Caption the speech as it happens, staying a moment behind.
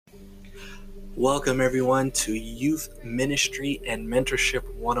Welcome everyone to Youth Ministry and Mentorship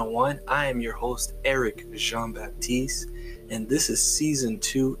 101. I am your host, Eric Jean-Baptiste, and this is Season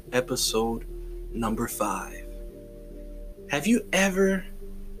 2, Episode number 5. Have you ever,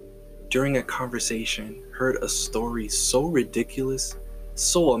 during a conversation, heard a story so ridiculous,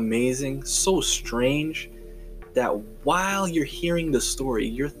 so amazing, so strange, that while you're hearing the story,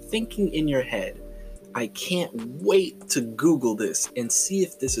 you're thinking in your head, I can't wait to Google this and see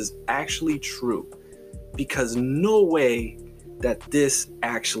if this is actually true, because no way that this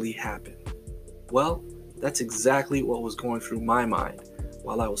actually happened. Well, that's exactly what was going through my mind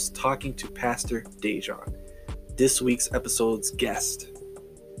while I was talking to Pastor Dejan, this week's episode's guest.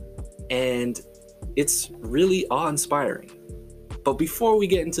 And it's really awe-inspiring. But before we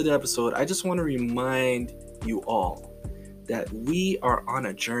get into the episode, I just want to remind you all that we are on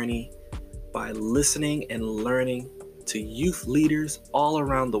a journey by listening and learning to youth leaders all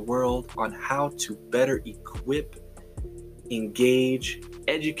around the world on how to better equip, engage,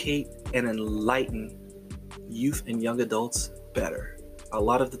 educate, and enlighten youth and young adults better. A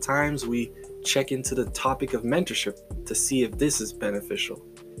lot of the times we check into the topic of mentorship to see if this is beneficial.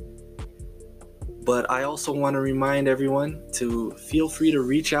 But I also want to remind everyone to feel free to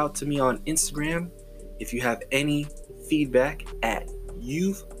reach out to me on Instagram if you have any feedback at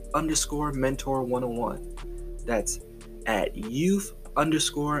youth_mentor101. That's at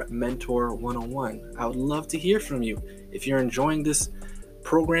youth_mentor101. I would love to hear from you. If you're enjoying this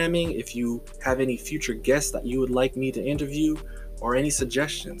programming, if you have any future guests that you would like me to interview, or any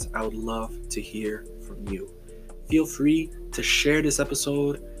suggestions, I would love to hear from you. Feel free to share this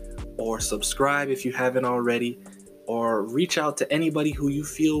episode or subscribe if you haven't already, or reach out to anybody who you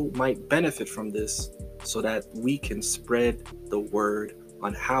feel might benefit from this so that we can spread the word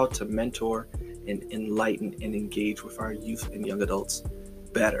on how to mentor and enlighten and engage with our youth and young adults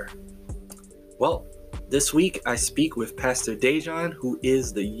better. Well, this week I speak with Pastor Dejan, who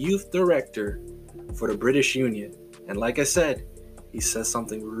is the youth director for the British Union. And like I said, he says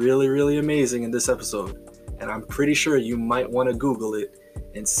something really, really amazing in this episode. And I'm pretty sure you might want to Google it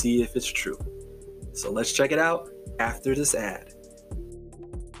and see if it's true. So let's check it out after this ad.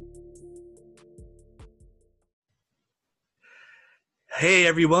 Hey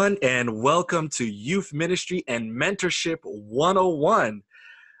everyone, and welcome to Youth Ministry and Mentorship 101.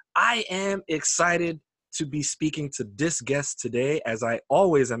 I am excited to be speaking to this guest today, as I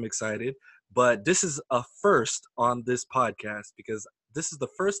always am excited, but this is a first on this podcast because this is the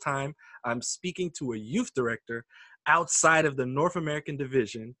first time I'm speaking to a youth director outside of the North American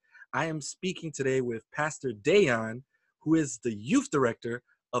division. I am speaking today with Pastor Dejan, who is the youth director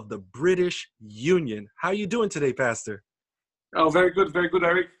of the British Union. How are you doing today, Pastor? Oh, very good,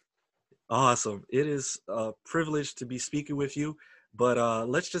 Eric. Awesome. It is a privilege to be speaking with you, but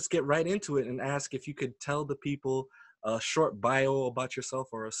let's just get right into it and ask if you could tell the people a short bio about yourself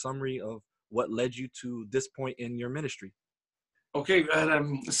or a summary of what led you to this point in your ministry. Okay,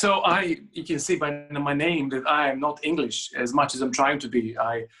 so you can see by my name that I am not English as much as I'm trying to be.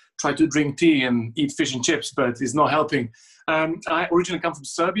 I try to drink tea and eat fish and chips, but it's not helping. I originally come from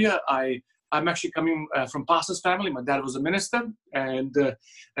Serbia. I'm actually coming from pastor's family. My dad was a minister, and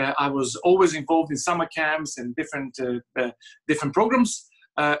I was always involved in summer camps and different programs.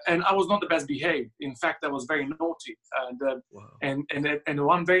 And I was not the best behaved. In fact, I was very naughty. And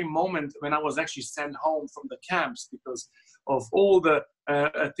one very moment when I was actually sent home from the camps because of all the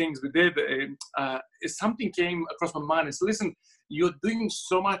things we did, something came across my mind and said, listen, you're doing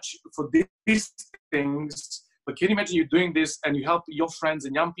so much for these things, but can you imagine you doing this and you help your friends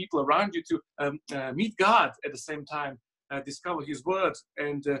and young people around you to meet God at the same time, discover His Word,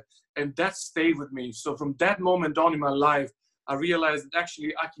 and that stayed with me. So from that moment on in my life, I realized that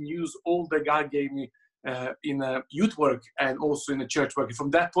actually I can use all that God gave me in youth work and also in the church work. And from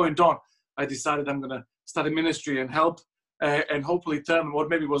that point on, I decided I'm going to start a ministry and help and hopefully turn what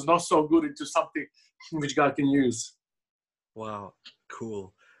maybe was not so good into something which God can use. Wow,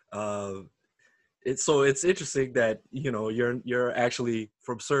 cool. It's interesting that you're actually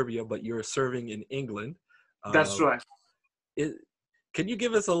from Serbia, but you're serving in England. That's right. Can you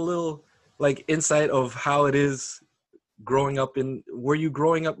give us a little insight of how it is growing up were you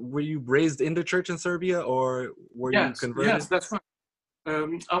raised in the church in Serbia, or were you converted? Yes, that's right.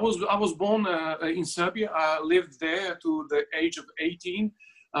 I was born in Serbia. I lived there to the age of 18.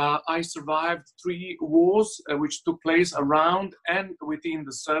 I survived 3 wars which took place around and within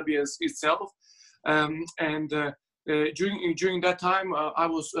the Serbia itself. During that time, I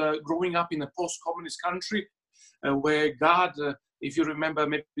was growing up in a post-communist country where God if you remember,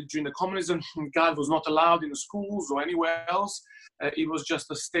 maybe during the communism, God was not allowed in the schools or anywhere else. It was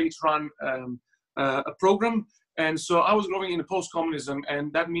just a state-run a program. And so I was growing in the post-communism,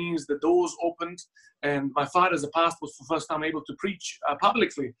 and that means the doors opened, and my father as a pastor was for the first time able to preach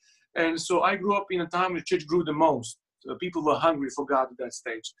publicly. And so I grew up in a time when the church grew the most. People were hungry for God at that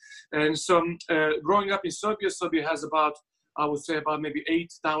stage. And so growing up in Serbia, Serbia has about, I would say, about maybe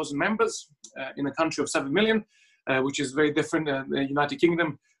 8,000 members in a country of 7 million, which is very different than the United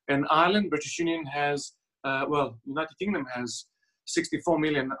Kingdom and Ireland. British Union has, United Kingdom has 64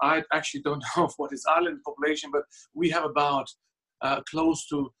 million. I actually don't know what is Ireland's population, but we have about close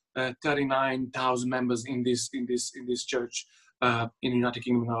to 39,000 members in this church in the United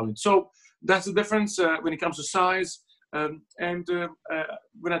Kingdom and Ireland. So that's the difference when it comes to size. When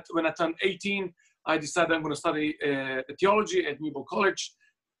I turned 18, I decided I'm going to study theology at Newbold College,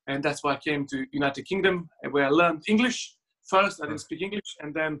 and that's why I came to United Kingdom, where I learned English first. I didn't speak English,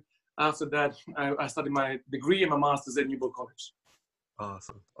 and then after that, I studied my degree and my master's at Newbold College.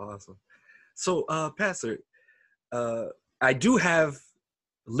 Awesome. So, Pastor, I do have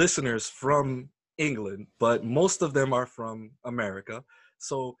listeners from England, but most of them are from America.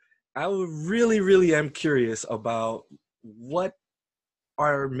 So I really am curious about what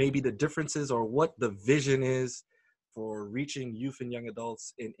are maybe the differences or what the vision is for reaching youth and young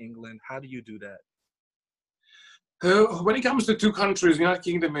adults in England. How do you do that? When it comes to two countries, United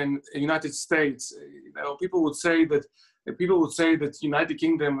Kingdom and United States, people would say that United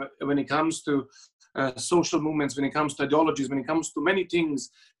Kingdom, when it comes to social movements, when it comes to ideologies, when it comes to many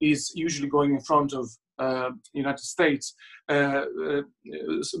things, is usually going in front of United States.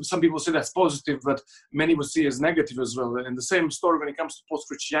 Some people say that's positive, but many will see as negative as well. And the same story when it comes to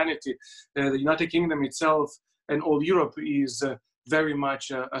post-Christianity. The United Kingdom itself and all Europe is very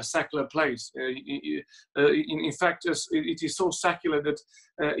much a secular place. In fact, it is so secular that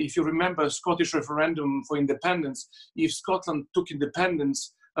if you remember Scottish referendum for independence, if Scotland took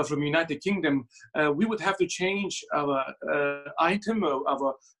independence from United Kingdom, we would have to change our item,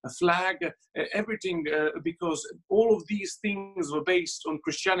 our flag, everything, because all of these things were based on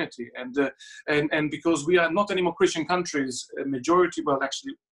Christianity, and because we are not anymore Christian countries, majority, well,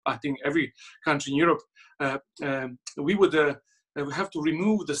 actually, I think every country in Europe, we would have to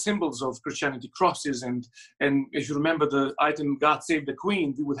remove the symbols of Christianity, crosses, and if you remember the item "God Save the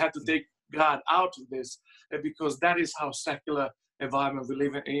Queen," we would have to take God out of this because that is how secular environment we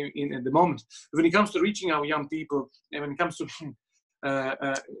live in at the moment. When it comes to reaching our young people, and when it comes to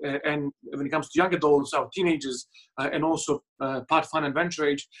and when it comes to young adults, our teenagers, and also part fun adventure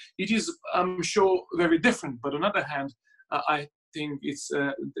age, it is, I'm sure, very different. But on the other hand, I think it's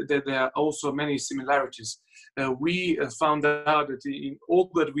that there are also many similarities. We found out that in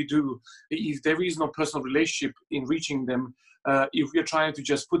all that we do, if there is no personal relationship in reaching them, if we're trying to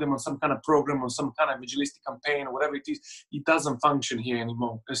just put them on some kind of program or some kind of evangelistic campaign or whatever it is, it doesn't function here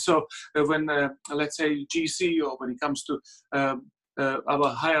anymore. So when, let's say, GC, or when it comes to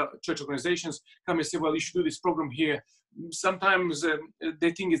our higher church organizations come and say, well, you should do this program here, sometimes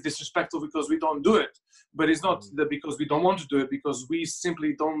they think it's disrespectful because we don't do it. But it's not that because we don't want to do it, because we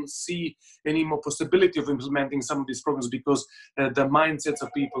simply don't see any more possibility of implementing some of these programs because the mindsets of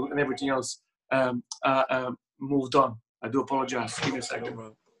people and everything else moved on. I do apologize. Give me a second.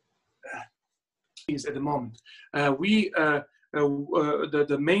 At the moment,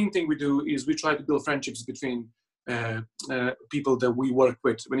 the main thing we do is we try to build friendships between people that we work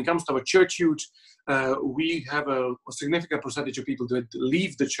with. When it comes to our church youth, we have a significant percentage of people that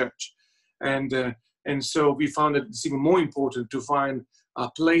leave the church, and so we found that it's even more important to find a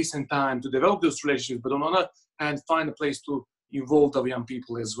place and time to develop those relationships, but on the other hand, find a place to involve our young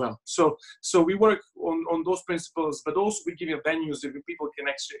people as well. So we work on those principles, but also we give you venues where people can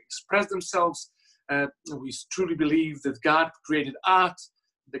actually express themselves. We truly believe that God created art,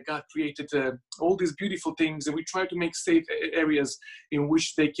 that God created all these beautiful things, and we try to make safe areas in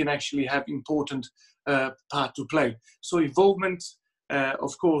which they can actually have important part to play. So involvement,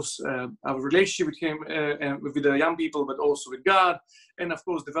 of course, our relationship with the young people, but also with God, and of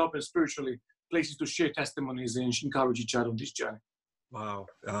course, development spiritually, places to share testimonies and encourage each other on this journey. Wow.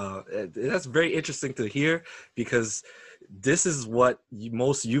 That's very interesting to hear, because this is what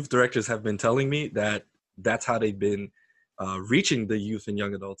most youth directors have been telling me, that's how they've been reaching the youth and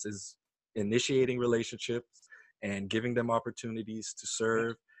young adults, is initiating relationships and giving them opportunities to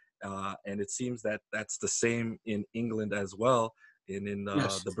serve. And it seems that that's the same in England as well, and in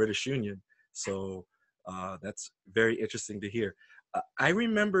the British Union. So that's very interesting to hear. I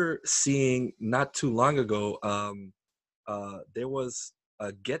remember seeing not too long ago, there was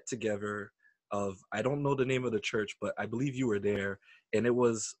a get-together of, I don't know the name of the church, but I believe you were there, and it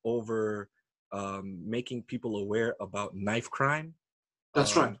was over making people aware about knife crime.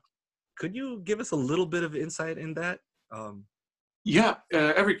 That's right. Could you give us a little bit of insight in that? Yeah,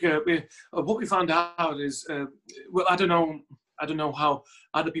 Eric, what we found out is, well, I don't know how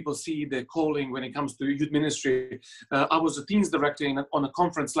other people see their calling when it comes to youth ministry. I was a teens director on a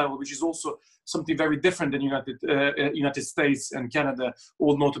conference level, which is also something very different than United States and Canada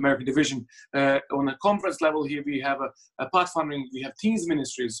or North American division. On a conference level here, we have a pathfinding, we have teens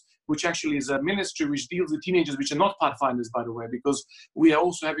ministries, which actually is a ministry which deals with teenagers, which are not pathfinders, by the way, because we are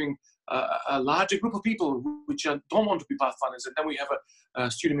also having a larger group of people which don't want to be pathfinders, and then we have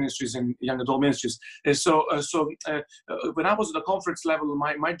student ministries and young adult ministries. So when I was at the conference level,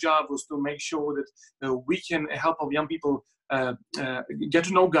 my job was to make sure that we can help our young people get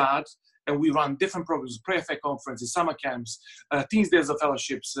to know God. And we run different programs, prayer fair conferences, summer camps, teens days of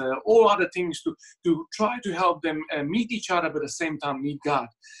fellowships, all other things to try to help them meet each other, but at the same time meet God.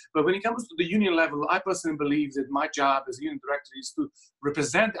 But when it comes to the union level, I personally believe that my job as union director is to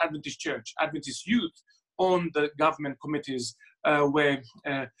represent Adventist Church, Adventist youth on the government committees where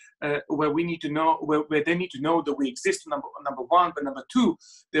we need to know, where they need to know that we exist, number one, but number two,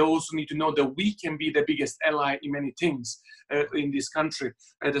 they also need to know that we can be the biggest ally in many things in this country.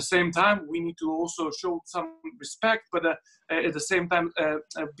 At the same time, we need to also show some respect, but at the same time,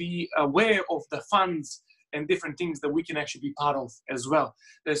 be aware of the funds and different things that we can actually be part of as well.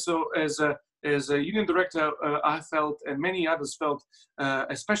 So as a union director, I felt, and many others felt,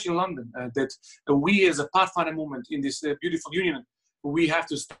 especially in London, that we as a Pathfinder movement in this beautiful union, we have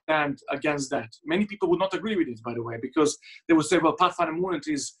to stand against that. Many people would not agree with it, by the way, because they would say, well, Pathfinder movement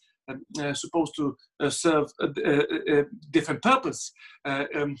is supposed to serve a different purpose.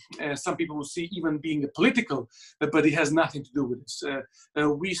 Some people will see even being political, but it has nothing to do with this.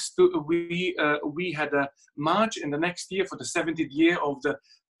 We had a march in the next year for the 70th year of the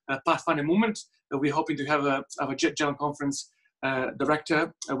Pathfinder movement. We're hoping to have a general conference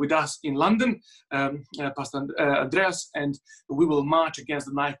director with us in London, Pastor Andreas, and we will march against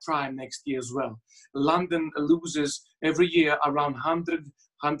the knife crime next year as well. London loses every year around 100,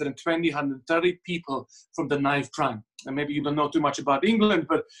 120, 130 people from the knife crime. And maybe you don't know too much about England,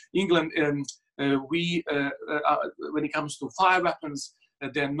 but England, when it comes to fire weapons,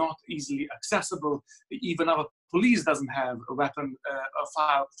 they're not easily accessible. Even our police doesn't have a weapon, a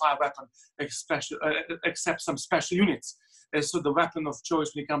fire weapon, except some special units. So the weapon of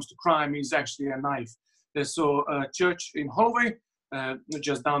choice when it comes to crime is actually a knife. So a church in Holloway,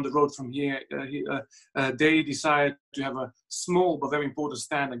 just down the road from here, they decided to have a small but very important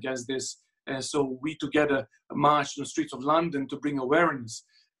stand against this. So we together marched on the streets of London to bring awareness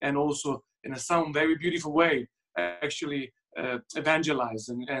and also in some very beautiful way actually evangelize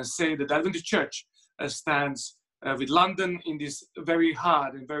and say that the Adventist Church stands with London in this very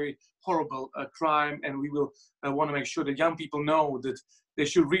hard and very horrible crime, and we will want to make sure that young people know that they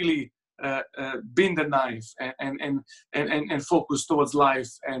should really bend the knife and focus towards life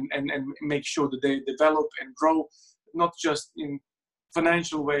and make sure that they develop and grow, not just in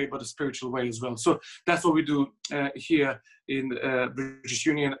financial way, but a spiritual way as well. So that's what we do here in British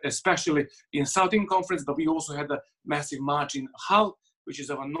Union, especially in South England Conference, but we also had a massive march in Hull, which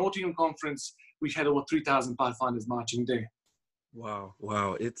is our Nottingham Conference. We had over 3,000 Pathfinders marching there. Wow.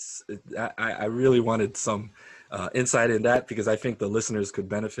 I really wanted some insight in that, because I think the listeners could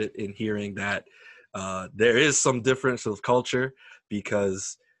benefit in hearing that there is some difference of culture,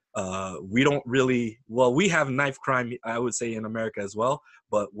 because we don't really, well, we have knife crime, I would say, in America as well,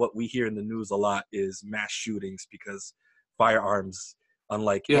 but what we hear in the news a lot is mass shootings, because firearms,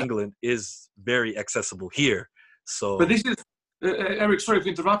 unlike England, is very accessible here. So, but this is Eric, sorry for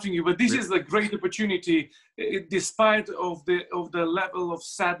interrupting you, but this is a great opportunity, despite of the level of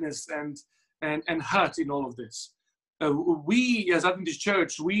sadness and hurt in all of this. We, as Adventist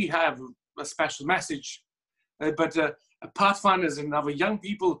Church, we have a special message, but Pathfinders and our young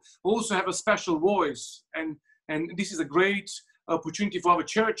people also have a special voice, and this is a great opportunity for our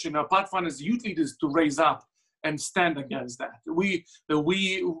church and our Pathfinders youth leaders to raise up and stand against that. We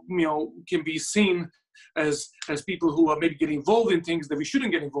can be seen as people who are maybe getting involved in things that we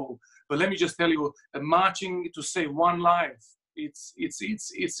shouldn't get involved. But let me just tell you, marching to save one life, it's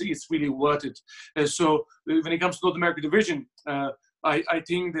really worth it. So when it comes to North American division, I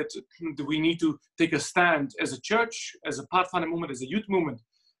think that we need to take a stand as a church, as a Pathfinder movement, as a youth movement,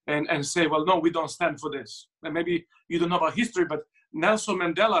 and say, well, no, we don't stand for this. And maybe you don't know about history, but Nelson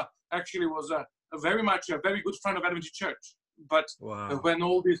Mandela actually was a very good friend of Adventist Church. But when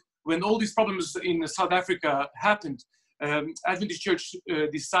all these problems in South Africa happened, Adventist Church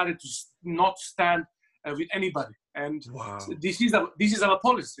decided to not stand with anybody, and Wow. this is our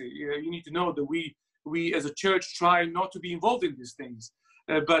policy. You need to know that we as a church try not to be involved in these things.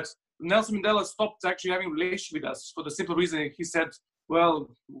 But Nelson Mandela stopped actually having a relationship with us for the simple reason he said,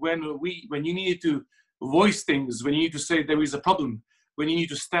 well, when you need to voice things, when you need to say there is a problem, when you need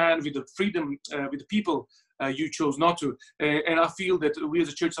to stand with the freedom with the people, you chose not to. And I feel that we as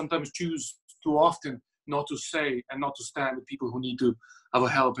a church sometimes choose too often not to say and not to stand with people who need our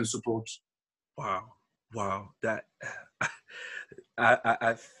help and support. Wow. That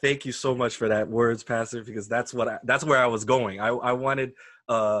I thank you so much for that words, Pastor, because that's where I was going. I wanted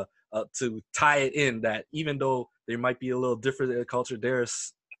to tie it in that even though there might be a little different in the culture,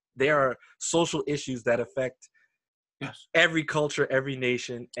 there are social issues that affect every culture, every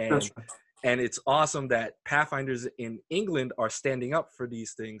nation, and it's awesome that Pathfinders in England are standing up for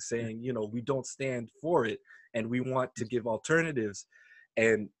these things, saying, we don't stand for it, and we want to give alternatives.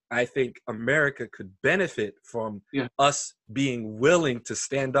 And I think America could benefit from us being willing to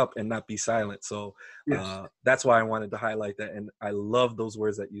stand up and not be silent. So that's why I wanted to highlight that. And I love those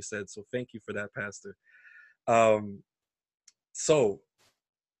words that you said. So thank you for that, Pastor. So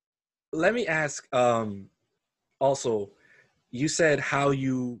let me ask, also, you said how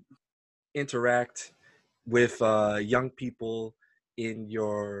you interact with young people in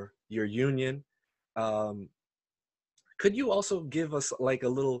your union. Could you also give us like a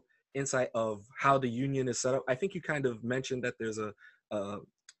little insight of how the union is set up? I think you kind of mentioned that there's a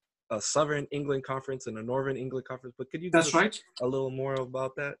Southern England conference and a Northern England conference, but could you give us a little more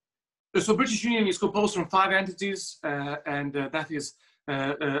about that? So British Union is composed from 5 entities, and that is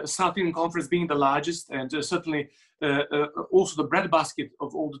South England Conference being the largest, and certainly also the breadbasket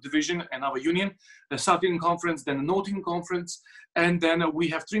of all the division and our union, the South England Conference, then the North England Conference, and then we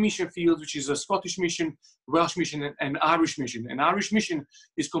have 3 mission fields, which is a Scottish mission, Welsh mission, and Irish mission. And Irish mission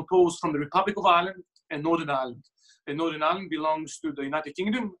is composed from the Republic of Ireland and Northern Ireland. And Northern Ireland belongs to the United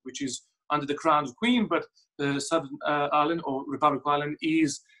Kingdom, which is under the crown of Queen, but Southern Ireland or Republic of Ireland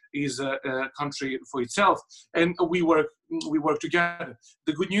is a country for itself, and we work together.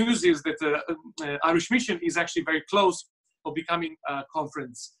 The good news is that Irish Mission is actually very close of becoming a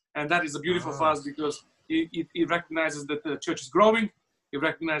conference, and that is beautiful for us because it recognizes that the church is growing. It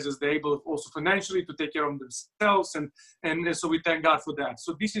recognizes they're able also financially to take care of themselves, and so we thank God for that.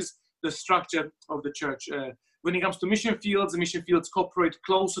 So this is the structure of the church. When it comes to mission fields, the mission fields cooperate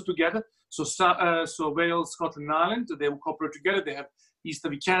closer together. So Wales, Scotland, and Ireland, they will cooperate together. They have Easter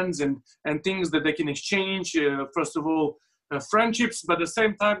weekends and things that they can exchange. First of all, friendships, but at the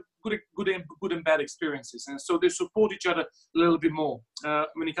same time, good and bad experiences. And so they support each other a little bit more.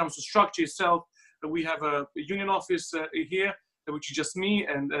 When it comes to structure itself, we have a union office here, which is just me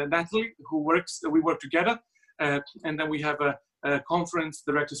and Natalie, we work together. And then we have a conference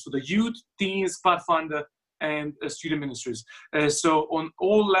directors for the youth, teens, Pathfinder, and student ministries. So on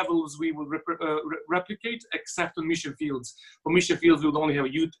all levels, we will replicate, except on mission fields. For mission fields, we will only have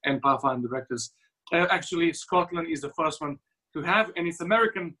youth and Pathfinder directors. Actually, Scotland is the first one to have, and it's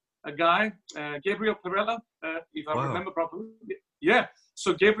American guy, Gabriel Perella, if I remember properly. Yeah,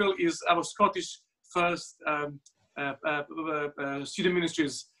 so Gabriel is our Scottish first student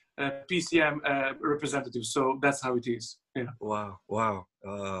ministries PCM representative. So that's how it is. Yeah. Wow.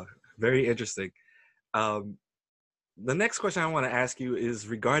 Very interesting. The next question I want to ask you is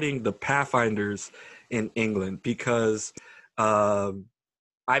regarding the Pathfinders in England, because I've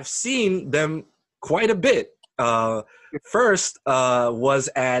seen them quite a bit. First was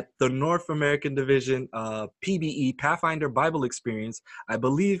at the North American Division PBE, Pathfinder Bible Experience. I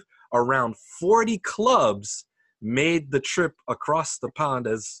believe around 40 clubs made the trip across the pond,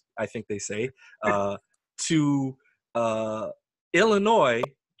 as I think they say, to Illinois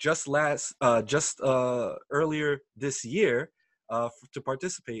earlier this year to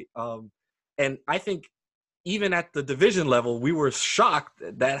participate. And I think even at the division level, we were shocked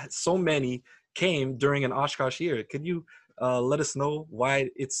that so many came during an Oshkosh year. Could you let us know why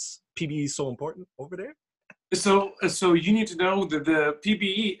PBE is so important over there? So you need to know that the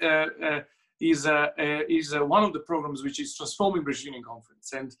PBE is one of the programs which is transforming British Union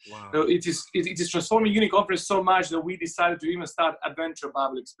Conference, and it is transforming Union Conference so much that we decided to even start Adventure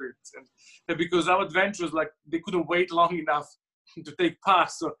Bible Experience, and because our adventurers, like, they couldn't wait long enough to take part.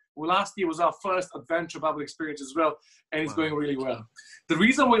 So last year was our first Adventure Bible Experience as well, and it's going really well. The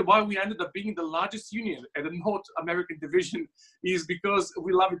reason why we ended up being the largest union at the North American Division is because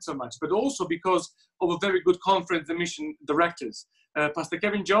we love it so much, but also because of a very good conference and mission directors. Pastor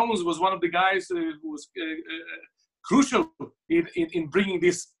Kevin Jones was one of the guys who was crucial in bringing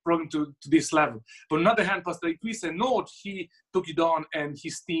this program to this level. But on the other hand, Pastor Chris Nord, he took it on, and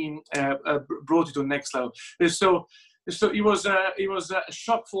his team brought it to the next level. So it was a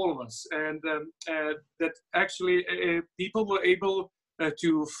shock for all of us, and that actually people were able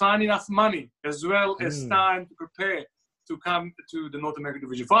to find enough money as well as time to prepare to come to the North American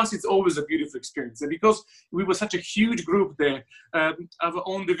division. For us, it's always a beautiful experience. And because we were such a huge group there, our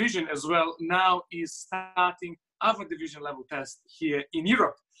own division as well now is starting our division level test here in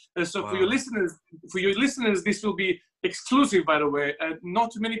Europe. So for your listeners, this will be exclusive, by the way.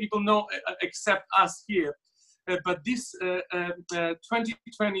 Not too many people know except us here. But this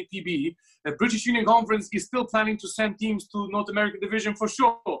 2020 PB, British Union Conference, is still planning to send teams to North American division for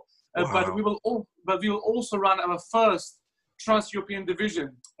sure. But we will also run our first Trans-European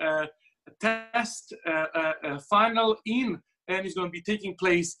division test final and it's going to be taking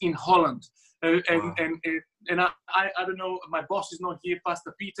place in Holland. And I don't know, my boss is not here,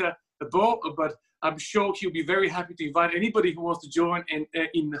 Pastor Peter Bo, but I'm sure he'll be very happy to invite anybody who wants to join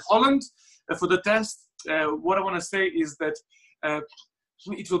in Holland for the test. What I want to say is that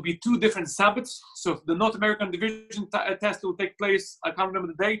it will be 2 different Sabbaths. So the North American division test will take place, I can't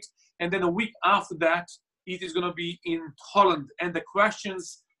remember the date, and then a week after that, it is going to be in Holland. And the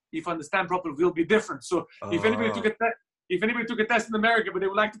questions, if I understand properly, will be different. So if anybody took a test in America, but they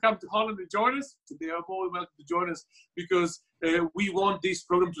would like to come to Holland and join us, they are more than welcome to join us, because we want this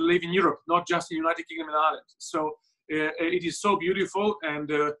program to live in Europe, not just in the United Kingdom and Ireland. So it is so beautiful,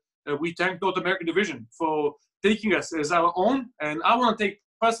 and we thank North American Division for taking us as our own. And I want to take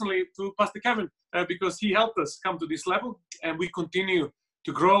personally to Pastor Kevin because he helped us come to this level, and we continue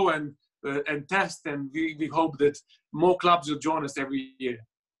to grow and test, and we hope that more clubs will join us every year.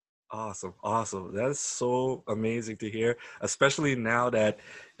 Awesome. That's so amazing to hear, especially now that,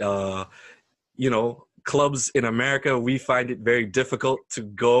 clubs in America, we find it very difficult to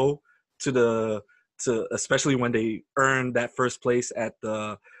go to especially when they earn that first place at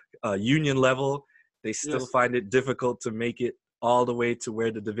the union level. They still find it difficult to make it all the way to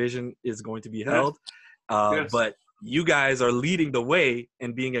where the division is going to be held. But you guys are leading the way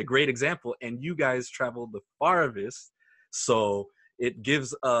and being a great example, and you guys traveled the farthest. So it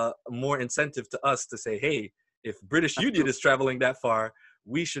gives more incentive to us to say, hey, if British Union is traveling that far,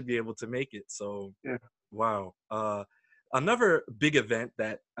 we should be able to make it. So, wow. Another big event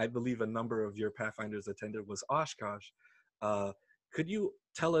that I believe a number of your Pathfinders attended was Oshkosh. Could you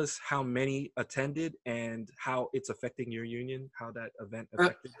tell us how many attended and how it's affecting your union, how that event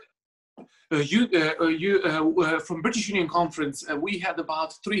affected? From British Union Conference, we had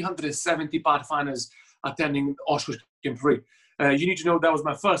about 370 Pathfinders attending Oshkosh Camporee. You need to know that was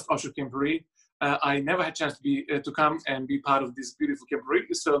my first Oshkosh Camporee. I never had a chance to come and be part of this beautiful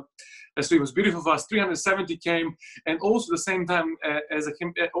Camporee. So it was beautiful for us. 370 came, and also the same time as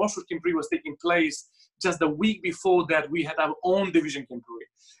Oshkosh Camporee was taking place, just the week before that, we had our own division Camporee.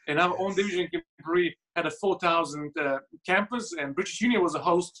 And our own division Camporee had a 4,000 campers, and British Union was a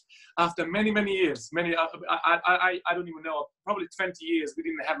host after many, many years. I don't even know, probably 20 years we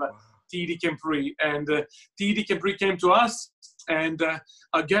didn't have a TED Camporee. And TED Camporee came to us, and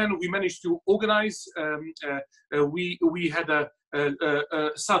again, we managed to organize. We had a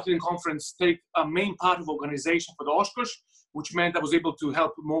South Indian Conference take a main part of organization for the Oshkosh, which meant I was able to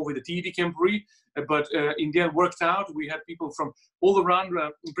help more with the TED Camporee. But in the end, worked out. We had people from all around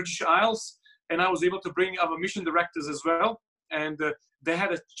British Isles, and I was able to bring our mission directors as well. And they had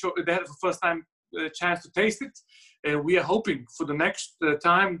for the first time chance to taste it. And we are hoping for the next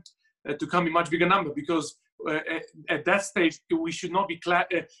time to come in much bigger number, because at that stage we should not be. I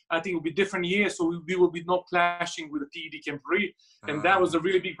think it will be different years, so we will be not clashing with the TED Camporee, and that was a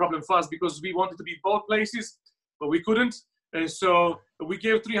really big problem for us because we wanted to be both places, but we couldn't. And so we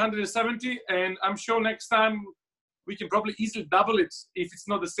gave 370, and I'm sure next time we can probably easily double it if it's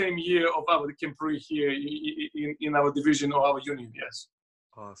not the same year of our Camporee here in our division or our union. Yes.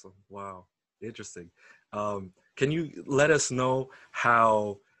 Awesome. Wow. Interesting. Can you let us know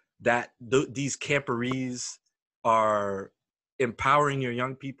how these Camporees are empowering your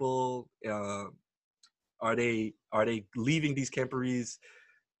young people? Are they leaving these Camporees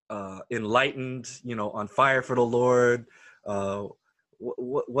enlightened, on fire for the Lord?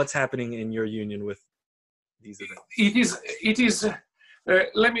 What's happening in your union with these events? It is.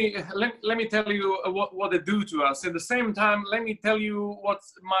 Let me tell you what they do to us. At the same time, let me tell you what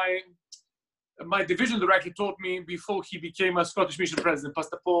my division director taught me before he became a Scottish Mission President,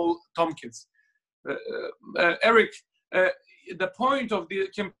 Pastor Paul Tompkins. Eric, the point of the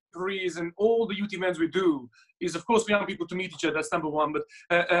camporees and all the youth events we do is, of course, for young people to meet each other. That's number one.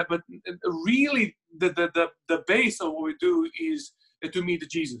 But really, the base of what we do is to meet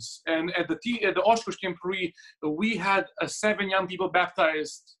Jesus. And at the Oshkosh Camporee, we had 7 young people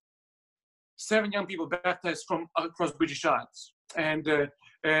baptized. 7 young people baptized from across British Isles, and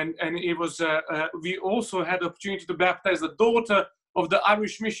it was. We also had the opportunity to baptize the daughter of the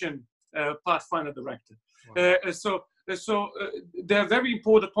Irish Mission Pathfinder director. Wow. So there are very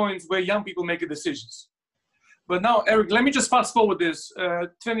important points where young people make decisions. But now, Eric, let me just fast forward this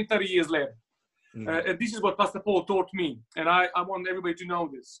 20, 30 years later. And this is what Pastor Paul taught me, and I want everybody to know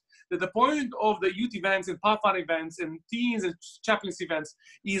this, that the point of the youth events and Pathfinder events and teens and chaplaincy events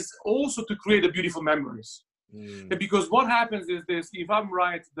is also to create beautiful memories. Because what happens is this, if I'm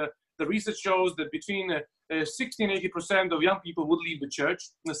right, the research shows that between 60 and 80% of young people would leave the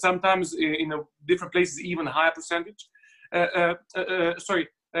church, sometimes in different places even a higher percentage.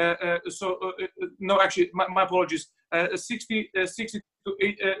 No, actually, my apologies, 60 to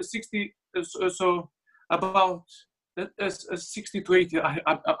 80, so about 60 to 80.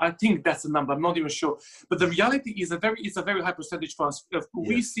 I think that's the number. I'm not even sure. But the reality is it's a very high percentage for us.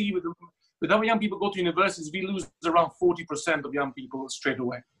 We see with our young people go to universities, we lose around 40% of young people straight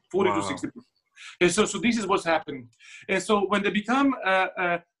away, 40 to 60%. And so this is what's happening. And so when they become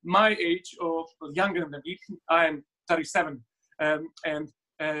my age or younger than me, I'm 37, and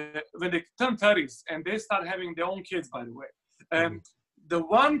when they turn 30s and they start having their own kids, by the way, the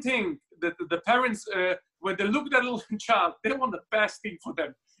one thing that the parents, when they look at their little child, they want the best thing for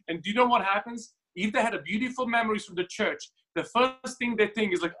them. And do you know what happens? If they had a beautiful memories from the church, the first thing they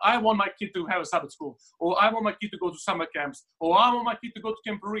think is like, I want my kid to have a Sabbath school, or I want my kid to go to summer camps, or I want my kid to go to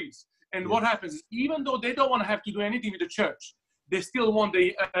camporees. And what happens is, even though they don't want to have to do anything with the church, they still want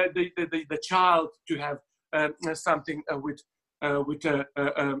the child to have something with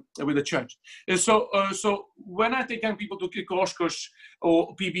the church. And so when I take young people to Oshkosh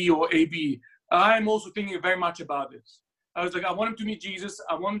or PB or AB, I'm also thinking very much about this. I was like, I want them to meet Jesus,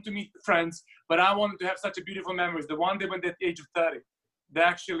 I want them to meet friends, but I want them to have such a beautiful memories. The one day when they're at the age of 30, they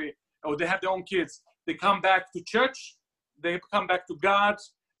actually, or they have their own kids, they come back to church, they come back to God,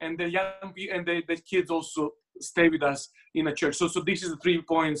 and the young people and the kids also stay with us in a church. So this is the 3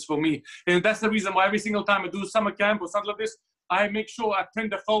 points for me. And that's the reason why every single time I do summer camp or something like this, I make sure I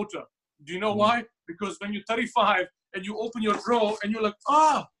print a photo. Do you know why? Because when you're 35 and you open your drawer and you're like,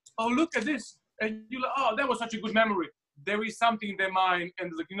 oh, look at this. And you're like, oh, that was such a good memory. There is something in their mind,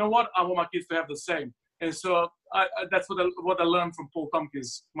 and like, you know what? I want my kids to have the same. And so that's what I learned from Paul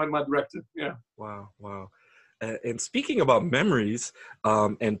Tompkins, my director. Yeah. Wow. And speaking about memories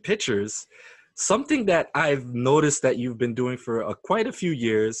and pictures, something that I've noticed that you've been doing for quite a few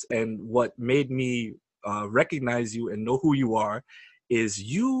years, and what made me recognize you and know who you are, is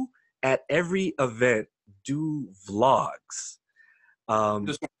you at every event do vlogs.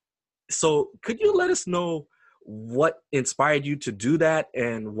 So could you let us know what inspired you to do that,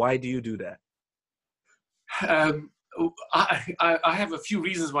 and why do you do that? I have a few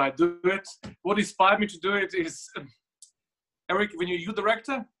reasons why I do it. What inspired me to do it is, Eric, when you're youth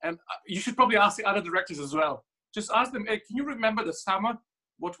director, and you should probably ask the other directors as well. Just ask them, hey, can you remember the summer,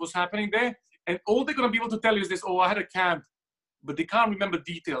 what was happening there? And all they're going to be able to tell you is this, oh, I had a camp, but they can't remember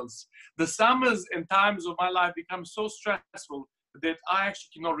details. The summers and times of my life become so stressful that I actually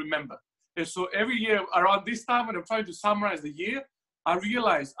cannot remember. And so every year around this time, when I'm trying to summarize the year, I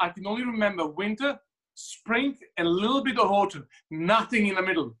realize I can only remember winter, spring, and a little bit of autumn, nothing in the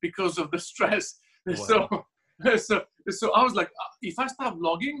middle because of the stress. Wow. So I was like, if I start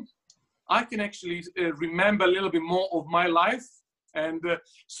vlogging, I can actually remember a little bit more of my life. And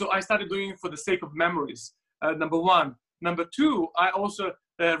so I started doing it for the sake of memories, number one. Number two, I also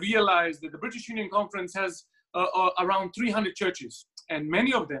realized that the British Union Conference has around 300 churches, and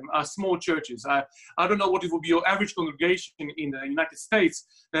many of them are small churches. I don't know what it would be your average congregation in the United States,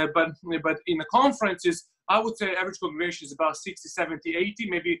 but in the conferences, I would say average congregation is about 60, 70, 80,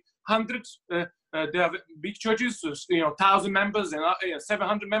 maybe 100. There are big churches, 1,000 members and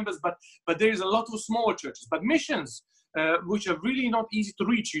 700 members, but there is a lot of small churches. But missions, which are really not easy to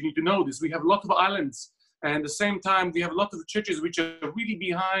reach, you need to know this. We have a lot of islands. And at the same time, we have a lot of churches which are really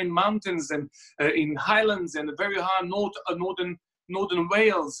behind mountains and in highlands and very high northern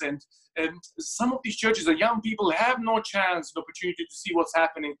Wales. And some of these churches, the young people have no chance, the opportunity to see what's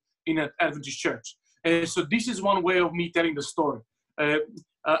happening in an Adventist church. So this is one way of me telling the story. I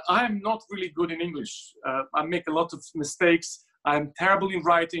am not really good in English. I make a lot of mistakes. I'm terrible in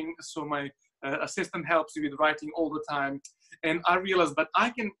writing, so my assistant helps me with writing all the time. And I realized, but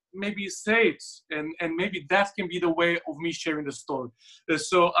I can maybe say it, and maybe that can be the way of me sharing the story.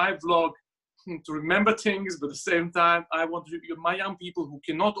 So I vlog to remember things, but at the same time, I want my young people who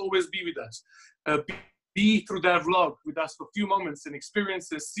cannot always be with us, be through their vlog with us for a few moments and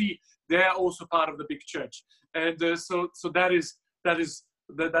experience and see they're also part of the big church. And so that's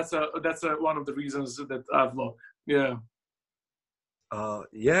one of the reasons that I vlog. Yeah.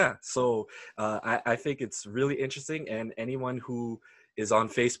 Yeah, so I think it's really interesting, and anyone who is on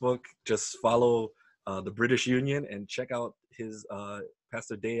Facebook, just follow the British Union and check out his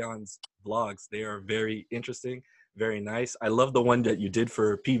Pastor Dayon's vlogs. They are very interesting, very nice. I love the one that you did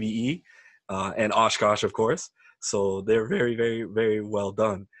for PBE and Oshkosh, of course. So they're very, very, very well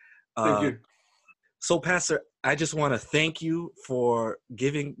done. Thank you. So, Pastor, I just want to thank you for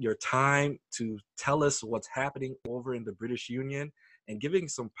giving your time to tell us what's happening over in the British Union and giving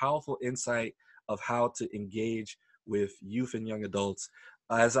some powerful insight of how to engage with youth and young adults.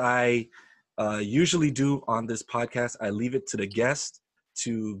 As I usually do on this podcast, I leave it to the guest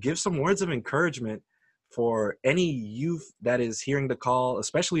to give some words of encouragement for any youth that is hearing the call,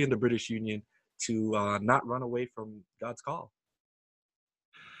 especially in the British Union, to not run away from God's call.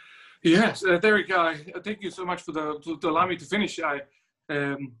 Yes, Derek, thank you so much for to allow me to finish.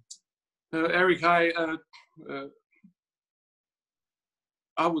 Eric, I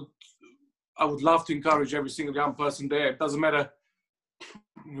would love to encourage every single young person there. It doesn't matter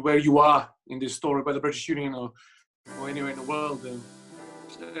where you are in this story, by the British Union or anywhere in the world.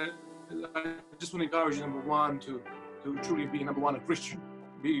 I just want to encourage you, number one, to truly be, number one, a Christian.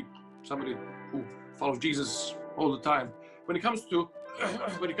 Be somebody who follows Jesus all the time. When it comes to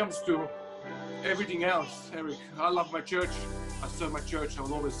everything else, Eric, I love my church. I serve my church. I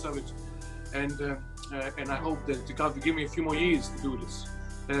will always serve it. And I hope that God will give me a few more years to do this.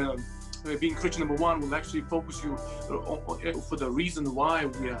 Being Christian, number one, will actually focus you for the reason why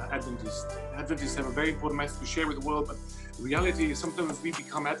we are Adventists. Adventists have a very important message to share with the world, but the reality is sometimes we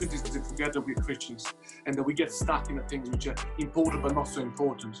become Adventists and forget that we're Christians, and that we get stuck in the things which are important but not so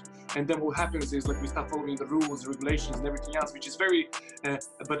important. And then what happens is, like, we start following the rules, the regulations, and everything else, which is very.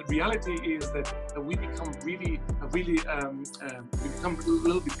 But reality is that we become really, we become a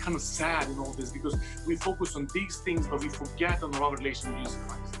little bit kind of sad in all this, because we focus on these things, but we forget on our relation with Jesus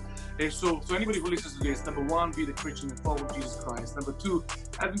Christ. So anybody who listens to this, number one, be the Christian and follow Jesus Christ. Number two,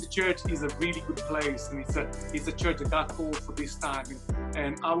 Adventist Church is a really good place, and it's a church that God called for this time.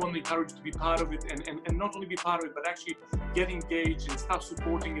 And I want to encourage you to be part of it, and not only be part of it, but actually get engaged and start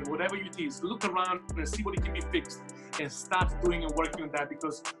supporting it, whatever it is. Look around and see what it can be fixed, and start doing and working on that.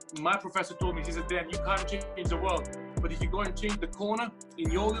 Because my professor told me, he said, Dan, you can't change the world, but if you go and change the corner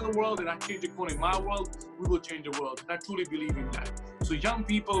in your little world, and I change the corner in my world, we will change the world. And I truly believe in that. So young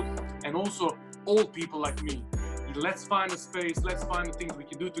people, and also old people like me, let's find a space, let's find the things we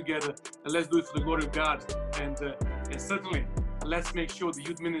can do together, and let's do it for the glory of God. And certainly, let's make sure the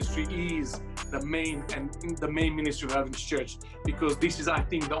youth ministry is the main ministry of Adventist Church, because this is, I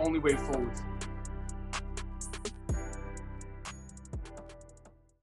think, the only way forward.